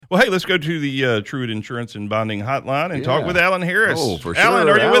Well, hey, let's go to the TRUITT Insurance and Bonding Hotline and talk with Alan Harris. Oh, for sure. Alan,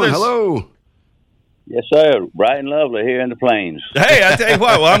 are you with us? Hello. Yes, sir. Bright and lovely here in the plains. Hey, I tell you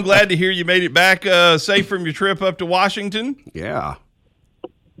what, well, I'm glad to hear you made it back safe from your trip up to Washington. Yeah.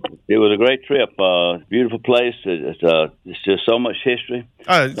 It was a great trip. Beautiful place. It's just so much history.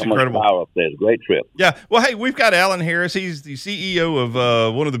 It's so incredible. Much power up there. It's a great trip. Yeah. Well, hey, we've got Alan Harris. He's the CEO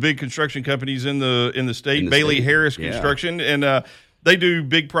of one of the big construction companies in the state, Bailey Harris Construction, and they do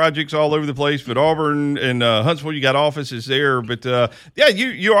big projects all over the place. But Auburn and Huntsville, you got offices there. But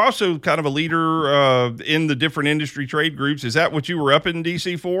you're also kind of a leader in the different industry trade groups. Is that what you were up in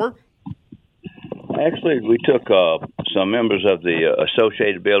D.C. for? Actually, we took some members of the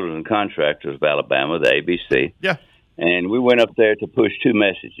Associated Builders and Contractors of Alabama, the ABC. Yeah. And we went up there to push two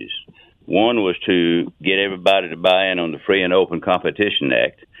messages. One was to get everybody to buy in on the Free and Open Competition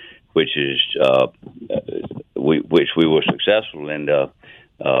Act, which we were successful in.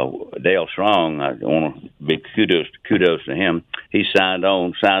 Dale Strong, I want to big kudos to him. He signed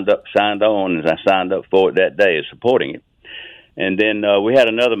on, and I signed up for it that day, as supporting it. And then we had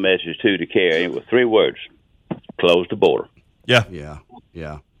another message too to carry. It was 3 words: close the border. Yeah,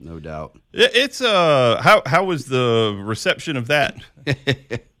 no doubt. It's how was the reception of that?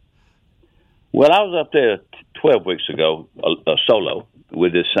 Well, I was up there 12 weeks ago, solo,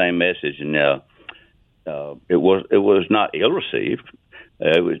 with this same message, and it was not ill received.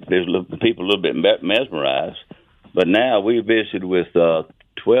 There's people a little bit mesmerized, but now we visited with 12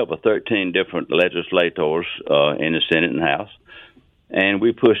 or 13 different legislators in the Senate and House, and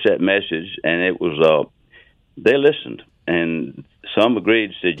we pushed that message, and it was they listened, and some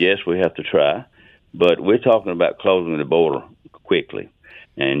agreed, said yes, we have to try, but we're talking about closing the border quickly,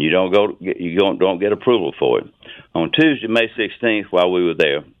 and you don't get approval for it. On Tuesday, May 16th, while we were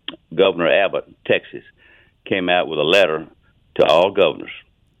there, Governor Abbott, Texas, came out with a letter to all governors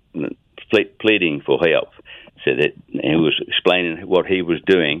pleading for help. Said that, and he was explaining what he was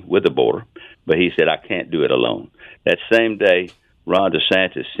doing with the border, but he said, I can't do it alone. That same day, Ron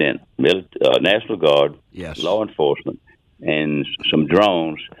DeSantis sent National Guard, law enforcement, and some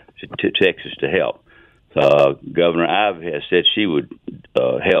drones to Texas to help. Governor Ivey has said she would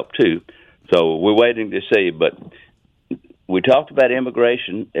help too. So we're waiting to see. But we talked about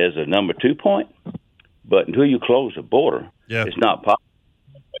immigration as a number 2 point, but until you close the border, it's not possible.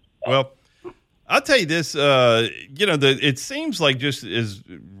 Well, I'll tell you this, it seems like just as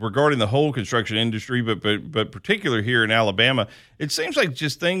regarding the whole construction industry, but particular here in Alabama, it seems like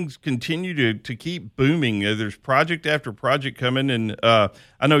just things continue to keep booming. There's project after project coming, and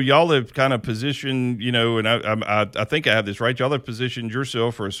I know y'all have kind of positioned, and I think I have this right. Y'all have positioned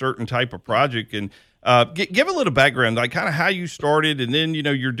yourself for a certain type of project, and give a little background, like kind of how you started, and then,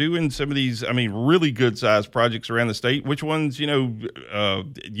 you're doing some of these, really good sized projects around the state. Which ones, I know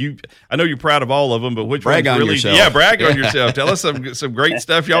you're proud of all of them, but which brag ones on really, yourself. Brag on yourself. Tell us some great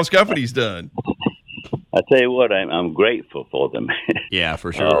stuff y'all's company's done. I tell you what, I'm grateful for them. Yeah,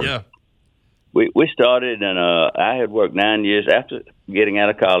 for sure. We started, and I had worked 9 years after getting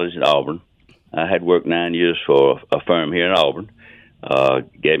out of college at Auburn. I had worked 9 years for a firm here in Auburn.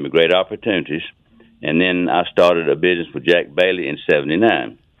 Gave me great opportunities. And then I started a business with Jack Bailey in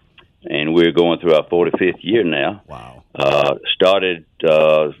 79. And we're going through our 45th year now. Wow. Started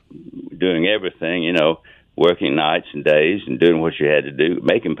doing everything, working nights and days and doing what you had to do,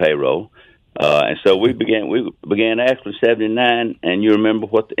 making payroll. And so we began actually 79, and you remember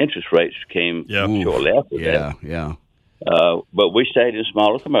what the interest rates came shortly after that. Yeah. But we stayed in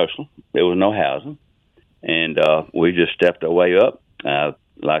smaller commercial. There was no housing. And we just stepped our way up. I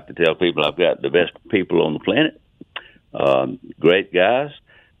like to tell people I've got the best people on the planet, great guys,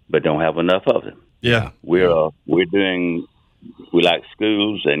 but don't have enough of them. Yeah. We like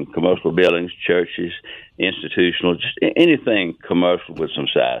schools and commercial buildings, churches, institutional, just anything commercial with some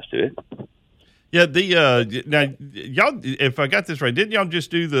size to it. Yeah, now y'all, if I got this right, didn't y'all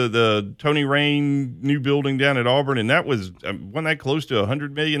just do the Tony Rain new building down at Auburn, and that was wasn't that close to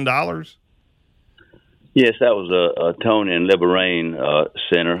 $100 million? Yes, that was a Tony and Liberain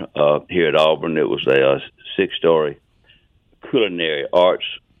Center here at Auburn. It was a 6-story culinary arts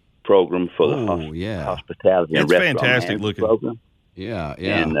program for the hospitality and restaurant fantastic looking program. Yeah.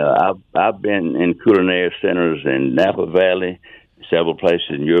 And I've been in culinary centers in Napa Valley, several places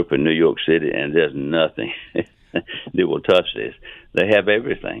in Europe and New York City, and there's nothing that will touch this. They have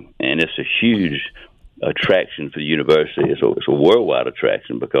everything, and it's a huge attraction for the university. It's a worldwide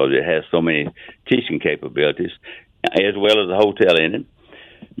attraction because it has so many teaching capabilities, as well as a hotel in it.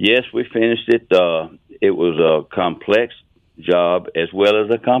 Yes, we finished it. It was a complex job as well as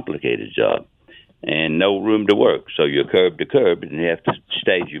a complicated job. and no room to work. So you're curb to curb, and you have to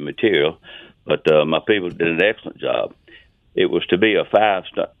stage your material. But my people did an excellent job. It was to be a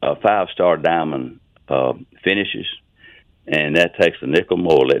five-star diamond finishes, and that takes a nickel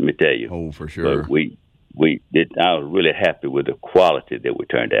more. Let me tell you. Oh, for sure. But we did. I was really happy with the quality that we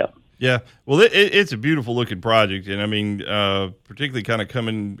turned out. Yeah, well, it's a beautiful looking project, and I mean, particularly kind of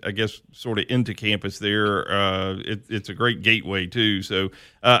coming, I guess, sort of into campus there. It's a great gateway too. So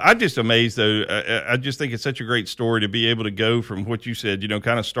I'm just amazed, though. I just think it's such a great story to be able to go from what you said,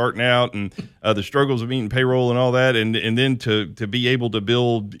 kind of starting out and the struggles of meeting payroll and all that, and then to be able to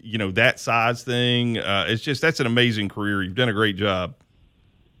build, that size thing. That's an amazing career. You've done a great job.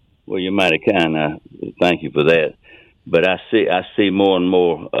 Well, you're mighty kind. Thank you for that. But I see more and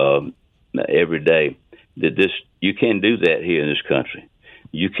more every day that you can't do that here in this country.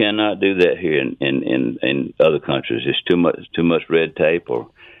 You cannot do that here in other countries. It's too much red tape or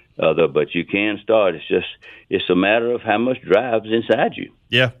other. But you can start. It's a matter of how much drive's inside you.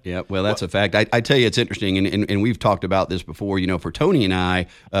 Yeah. Yeah. Well, that's a fact. I tell you, it's interesting, and we've talked about this before. For Tony and I,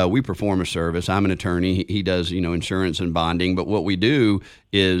 we perform a service. I'm an attorney. He does insurance and bonding. But what we do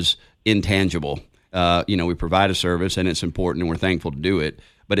is intangible. We provide a service, and it's important, and we're thankful to do it.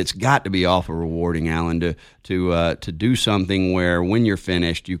 But it's got to be awful rewarding, Alan, to do something where when you're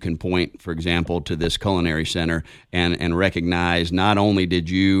finished, you can point, for example, to this culinary center and recognize not only did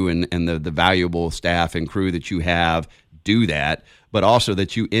you and the valuable staff and crew that you have do that, but also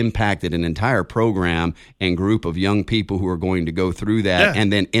that you impacted an entire program and group of young people who are going to go through that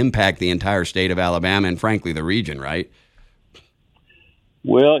and then impact the entire state of Alabama and, frankly, the region, right?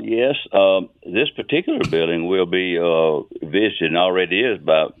 Well, yes. This particular building will be visited, and already is,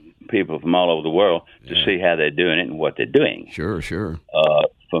 by people from all over the world to see how they're doing it and what they're doing. Sure.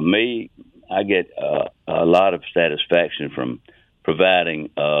 For me, I get a lot of satisfaction from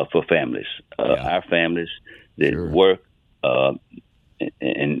providing for families, our families that work, and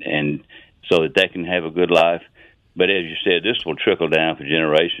so that they can have a good life. But as you said, this will trickle down for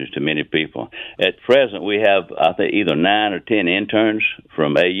generations to many people. At present, we have, I think, either 9 or 10 interns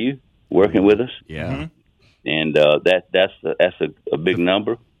from AU working with us. Yeah, and that's a big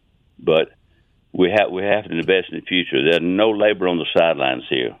number. But we have to invest in the future. There's no labor on the sidelines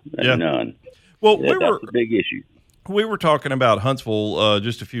here. None. Well, that's a big issue. We were talking about Huntsville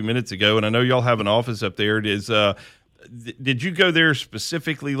just a few minutes ago, and I know y'all have an office up there. Did you go there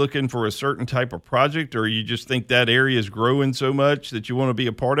specifically looking for a certain type of project, or you just think that area is growing so much that you want to be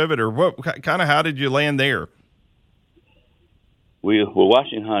a part of it, or what? Kind of how did you land there? We were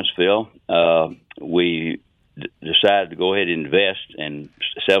watching Huntsville. We decided to go ahead and invest in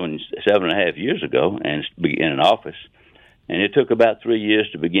 7.5 years ago and begin an office, and it took about 3 years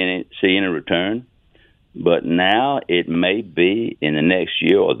to begin seeing a return. But now it may be in the next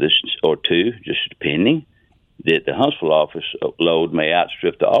year or two, just depending, that the Huntsville office load may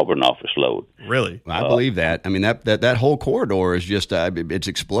outstrip the Auburn office load. Really? I believe that. I mean, that whole corridor is just, it's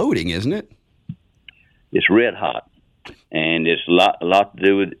exploding, isn't it? It's red hot. And it's a lot to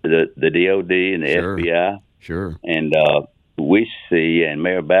do with the DOD and the FBI. Sure. And we see, and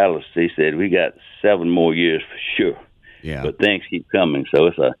Mayor Battles, he said, we got 7 more years for sure. Yeah. But things keep coming. So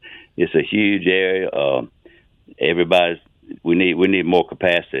it's a huge area. We need more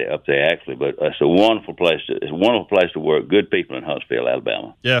capacity up there, actually, but it's a wonderful place. It's a wonderful place to work. Good people in Huntsville,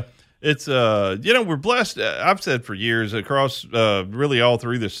 Alabama. Yeah, it's we're blessed. I've said for years across really all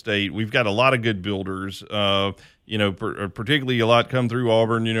through the state, we've got a lot of good builders. Particularly a lot come through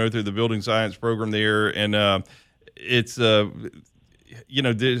Auburn. Through the building science program there, and it's.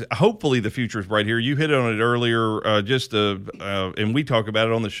 Hopefully the future is bright here. You hit on it earlier, and we talk about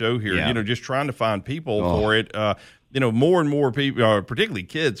it on the show here. Yeah. Just trying to find people for it. More and more people, particularly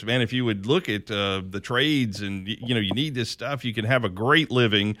kids, man, if you would look at the trades and, you need this stuff, you can have a great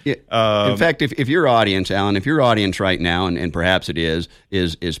living. Yeah. In fact, if your audience, Alan, right now, and perhaps it is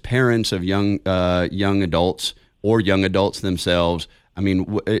parents of young adults or young adults themselves, I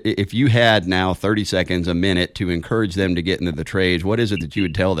mean, if you had now 30 seconds, a minute to encourage them to get into the trades, what is it that you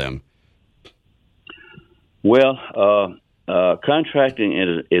would tell them? Well, contracting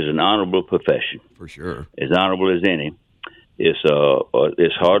is an honorable profession. For sure. As honorable as any. It's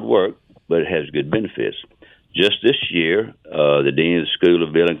hard work, but it has good benefits. Just this year, the Dean of the School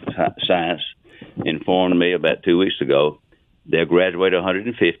of Building Science informed me about 2 weeks ago they'll graduate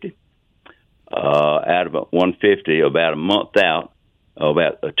 150. Out of 150, about a month out,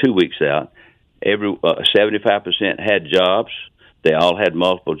 about 2 weeks out, 75% had jobs. They all had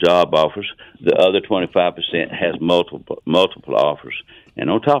multiple job offers. The other 25% has multiple offers. And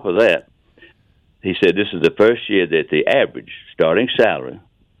on top of that, he said this is the first year that the average starting salary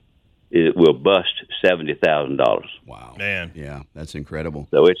it will bust $70,000. Wow, Man. Yeah, that's incredible.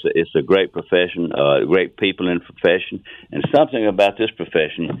 So it's a great profession, great people in the profession, and something about this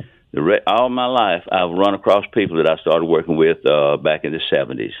profession. All my life, I've run across people that I started working with back in the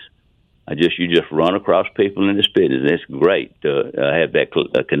 70s. You just run across people in this business. And it's great to have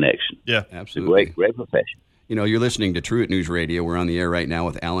that connection. Yeah, absolutely. It's a great profession. You know, you're listening to TRUITT News Radio. We're on the air right now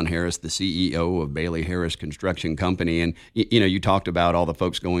with Alan Harris, the CEO of Bailey Harris Construction Company. And, you talked about all the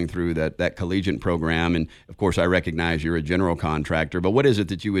folks going through that collegiate program. And, of course, I recognize you're a general contractor. But what is it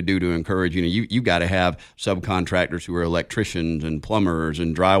that you would do to encourage, you got to have subcontractors who are electricians and plumbers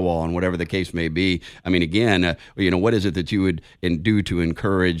and drywall and whatever the case may be. I mean, again, what is it that you would do to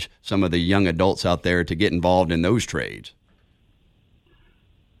encourage some of the young adults out there to get involved in those trades?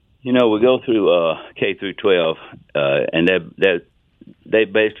 We go through K through 12, and they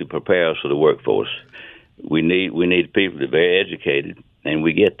basically prepare us for the workforce. We need people that are very educated, and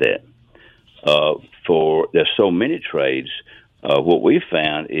we get that. There's so many trades. What we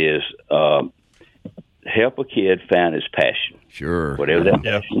found is help a kid find his passion. Sure. Whatever that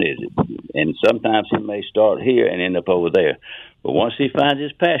passion is. And sometimes he may start here and end up over there. But once he finds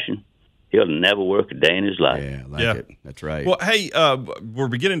his passion, he'll never work a day in his life. Yeah, it. That's right. Well, hey, we're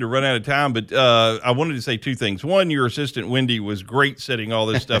beginning to run out of time, but I wanted to say two things. One, your assistant, Wendy, was great setting all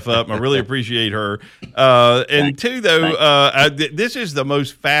this stuff up. I really appreciate her. And two, though, this is the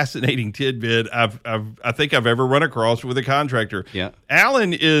most fascinating tidbit I think I've ever run across with a contractor. Yeah.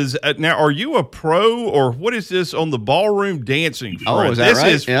 Alan is, now, are you a pro, or what is this on the ballroom dancing front? Oh, is that this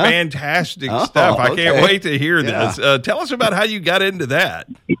right? is fantastic stuff. I can't wait to hear this. Tell us about how you got into that.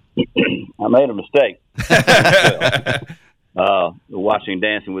 I made a mistake. Watching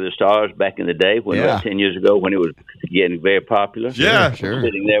Dancing with the Stars back in the day, 10 years ago, when it was getting very popular. Yeah, sure.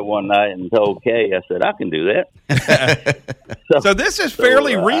 Sitting there one night and told Kay, I said, I can do that. So this is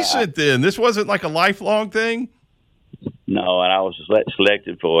fairly recent then. This wasn't like a lifelong thing? No, and I was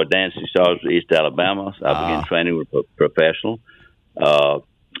selected for Dancing Stars of East Alabama. So I began training with a professional.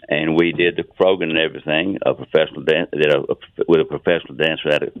 And we did the program and everything, with a professional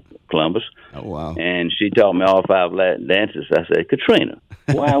dancer out of Columbus. Oh, wow. And she taught me all 5 Latin dances. I said, Katrina,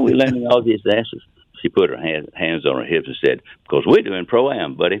 why are we learning all these dances? She put her hands on her hips and said, because we're doing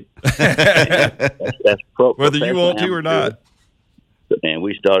pro-am, buddy. That's whether you want to or not. And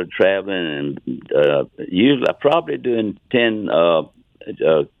we started traveling, and usually I'm probably doing 10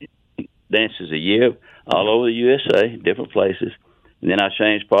 dances a year all over the USA, different places. And then I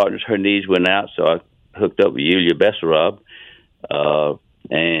changed partners. Her knees went out, so I hooked up with Yulia Bessarab.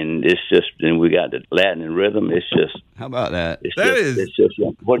 And it's just, and we got the Latin and rhythm. It's just. How about that? It's just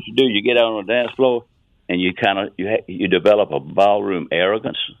what you do. You get out on the dance floor, and you you develop a ballroom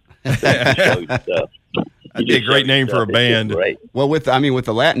arrogance. That'd be a great name for a band. Well, with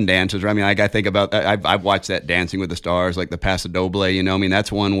the Latin dances, I think about. I've watched that Dancing with the Stars, like the Paso Doble.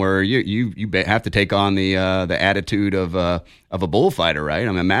 That's one where you have to take on the attitude of a bullfighter, right?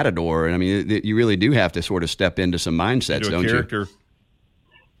 A matador, and you really do have to sort of step into some mindsets, don't you?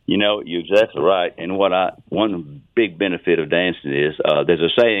 You're exactly right. And one big benefit of dancing is there's a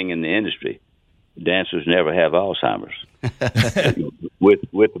saying in the industry: dancers never have Alzheimer's.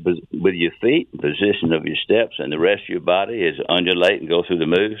 with your feet, the position of your steps, and the rest of your body is undulate and go through the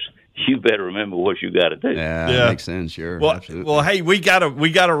moves. You better remember what you got to do. Yeah, that makes sense. Sure. Well, hey, we gotta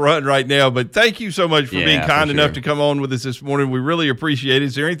run right now. But thank you so much for being kind enough to come on with us this morning. We really appreciate it.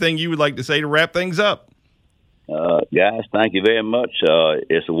 Is there anything you would like to say to wrap things up? Guys, thank you very much.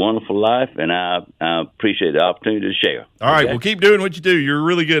 It's a wonderful life, and I appreciate the opportunity to share. All right, well, keep doing what you do. You're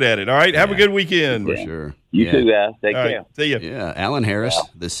really good at it. All right, have a good weekend. For sure. You too, guys. Take care. Right, see ya. Yeah, Alan Harris,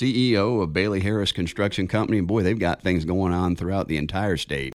 the CEO of Bailey Harris Construction Company. Boy, they've got things going on throughout the entire state.